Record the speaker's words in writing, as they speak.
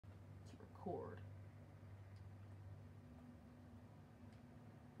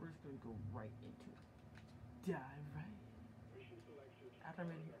gonna go right into it. Dive right.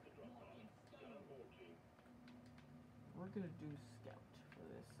 Adam and we're gonna do scout for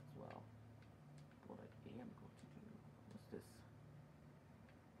this as well. What I am going to do. What's this?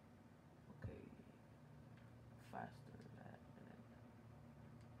 Okay. Faster that and then.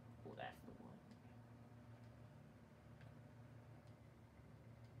 Oh, that's the one.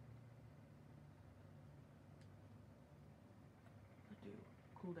 I do.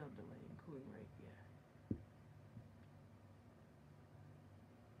 Cooldown delay and cooling rate, yeah.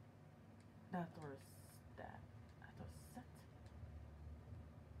 That's our stat. That's our set.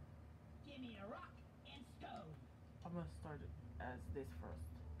 Give me a rock and stone. I'm gonna start it as this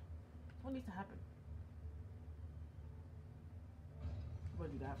first. What needs to happen? I'm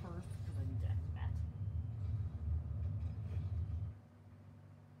gonna do that first because I need to add that.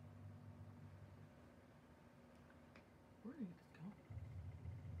 Where did this go?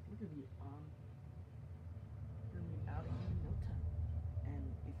 We're gonna be out in no time. And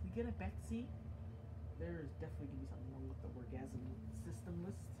if we get a Betsy, there is definitely gonna be something wrong with the orgasm system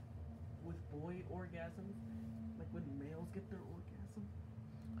list. With boy orgasms, like when males get their orgasm,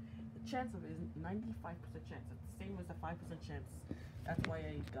 the chance of it is 95% chance. It's the same as a 5% chance. That's why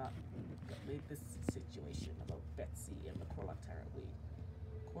I got made this situation about Betsy and the korlok tyrant-weed.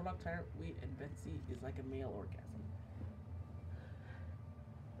 Korlok tyrant-weed and Betsy is like a male orgasm.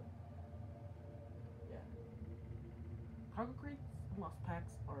 Yeah. Cargo crates and lost packs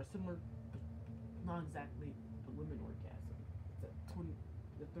are similar, but not exactly the women orgasm.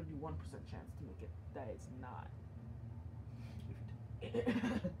 It's a 31% chance to make it. That is not. If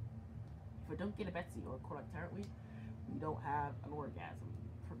I don't get a Betsy or a korlok tyrant-weed, we don't have an orgasm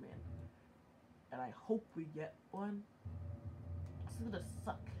for men. And I hope we get one. It's gonna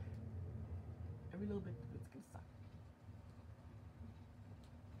suck. Every little bit, it's gonna suck.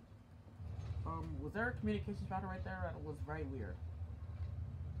 Was there a communications router right there? It was very weird.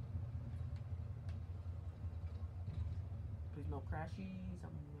 Please no crashies.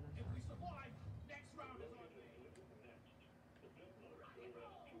 I'm gonna. If we survive, next round is on me.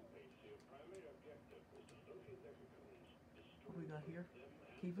 What do we got here?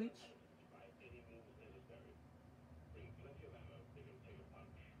 Cave leech.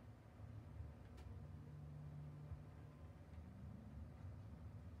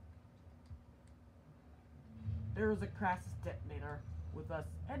 There's a Crassus detonator with us,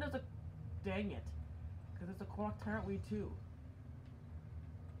 and there's a. Dang it. Because it's a korlok tyrant-weed too.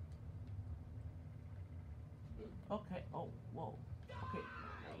 Okay, oh, whoa. Okay,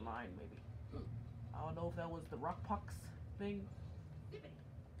 never mind, maybe. I don't know if that was the rock pox thing. Is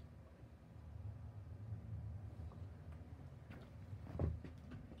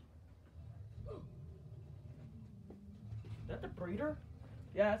that the breeder?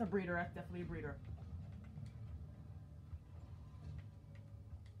 Yeah, that's a breeder. That's definitely a breeder.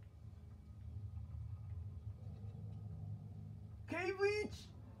 Cave leech!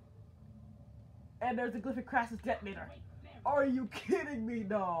 And there's a Glyphid Crassus detonator. Are you kidding me?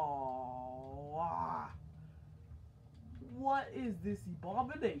 No. What is this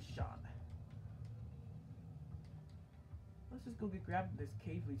abomination? Let's just go get grabbed this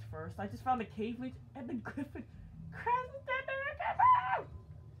cave leech first. I just found a cave leech and the Glyphid Crassus detonator.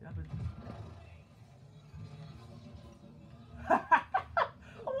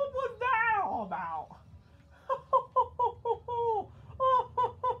 What was that all about?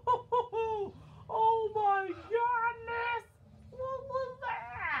 Oh my goodness! What was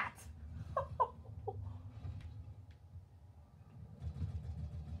that?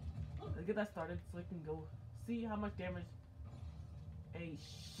 Let's get that started so I can go see how much damage. Hey,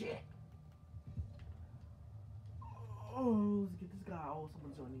 shit! Oh, let's get this guy. Oh,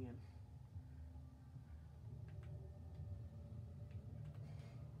 someone's joining in.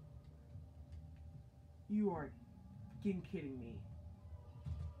 You are fucking kidding me.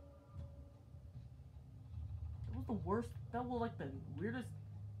 That was the worst. That was like the weirdest.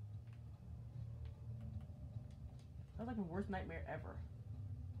 That was like the worst nightmare ever.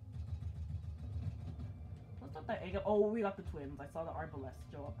 Let's not that egg up. Oh, we got the twins. I saw the arbalest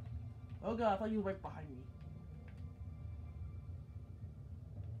show up. Oh god, I thought you were right behind me.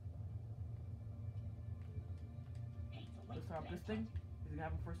 Let's start up this thing. Is it gonna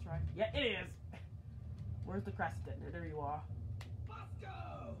have him first try? Yeah, it is! Where's the Crassus detonator? There you are. Let's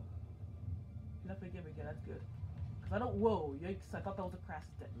go! You definitely give me, yeah, that's good. Cause I don't, whoa, yikes, I thought that was a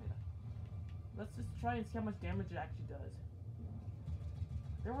Crassus detonator. Let's just try and see how much damage it actually does.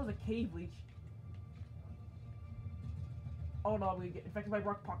 There was a cave leech. Oh no, I'm gonna get infected by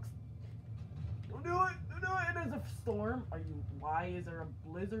rock pox. Don't do it! Don't do it! There's a storm. Are you? Why is there a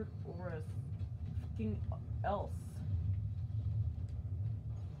blizzard or a fucking else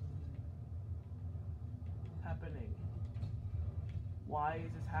happening? Why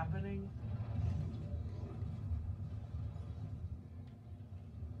is this happening?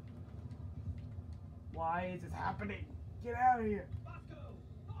 Why is this happening? Get out of here! Bosco,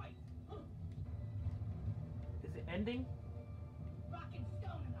 fight! Is it ending? Rock and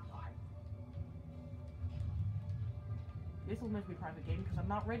stone in the heart. This was meant to be a private game because I'm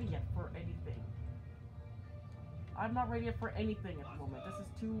not ready yet for anything. I'm not ready yet for anything at the moment. This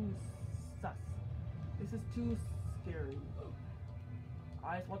is too sus. This is too scary.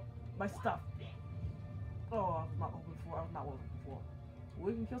 I just want my stuff. Oh, I was not hoping for. I was not looking for.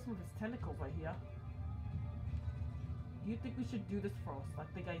 We can kill some of his tentacles right here. Do you think we should do this first? I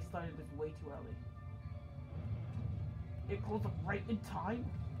think I started this way too early. It closed up right in time.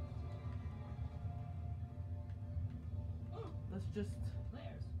 Let's just.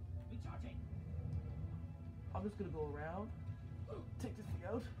 Flares, recharging. I'm just gonna go around. Take this thing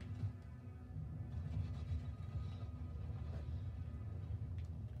out.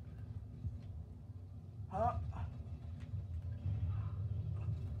 Huh?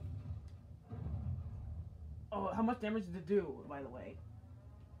 Oh, how much damage did it do, by the way?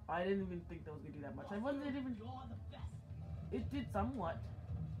 I didn't even think that was gonna do that much. I wasn't even. You're the best. It did somewhat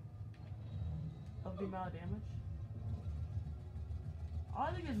of the amount of damage.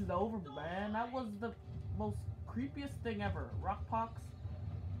 I think this is over, man. That was the most creepiest thing ever. Rock pox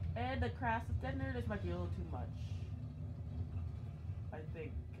and the Crassus detonator. This might be a little too much. I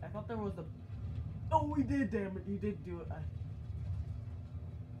think. I thought there was a. Oh, we did, damn it. He did do it.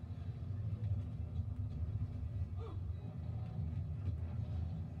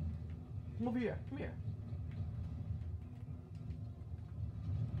 Come over here. Come here.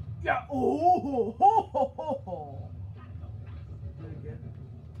 Yeah. Oh. Ho, ho, ho, ho. Do it again.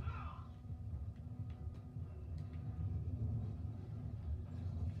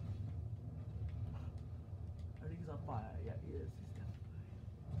 I think he's on fire. Yeah, he is. He's definitely.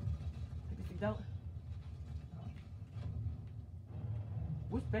 Take this thing down.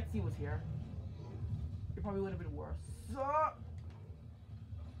 Wish Betsy was here. It probably would have been worse.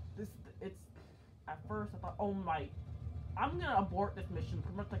 It's at first I thought, oh my, I'm gonna abort this mission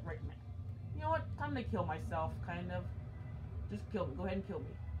pretty much like right now. You know what? Time to kill myself, kind of. Just kill me. Go ahead and kill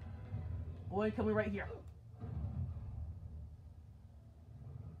me. Go ahead and kill me right here.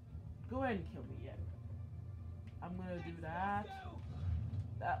 Go ahead and kill me, yeah. I'm gonna do that.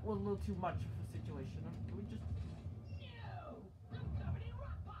 That was a little too much for the situation. Can we just... No! I'm covered in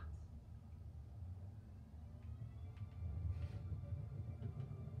rock pox.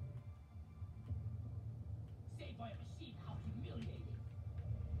 Saved by a machine, how humiliating.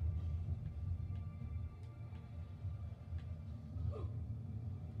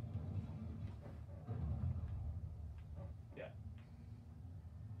 Yeah.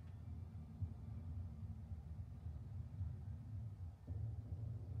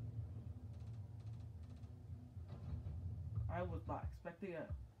 I was not expecting a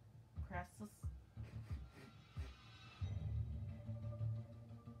Crassus.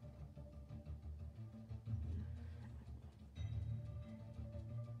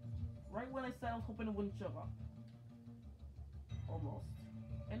 Right when I said I was hoping it wouldn't show up. Almost.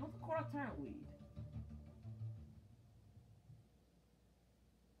 And it was a korlok tyrant-weed.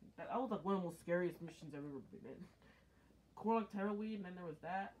 That was like one of the most scariest missions I've ever been in. Korlok tyrant-weed, and then there was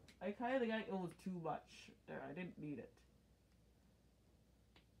that. I kind of think it was too much there. I didn't need it.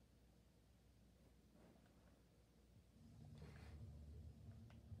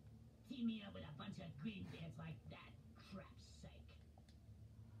 Team me up with a bunch of green beards like that. Crap's sake.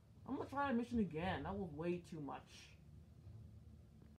 I'm gonna try a mission again. That was way too much.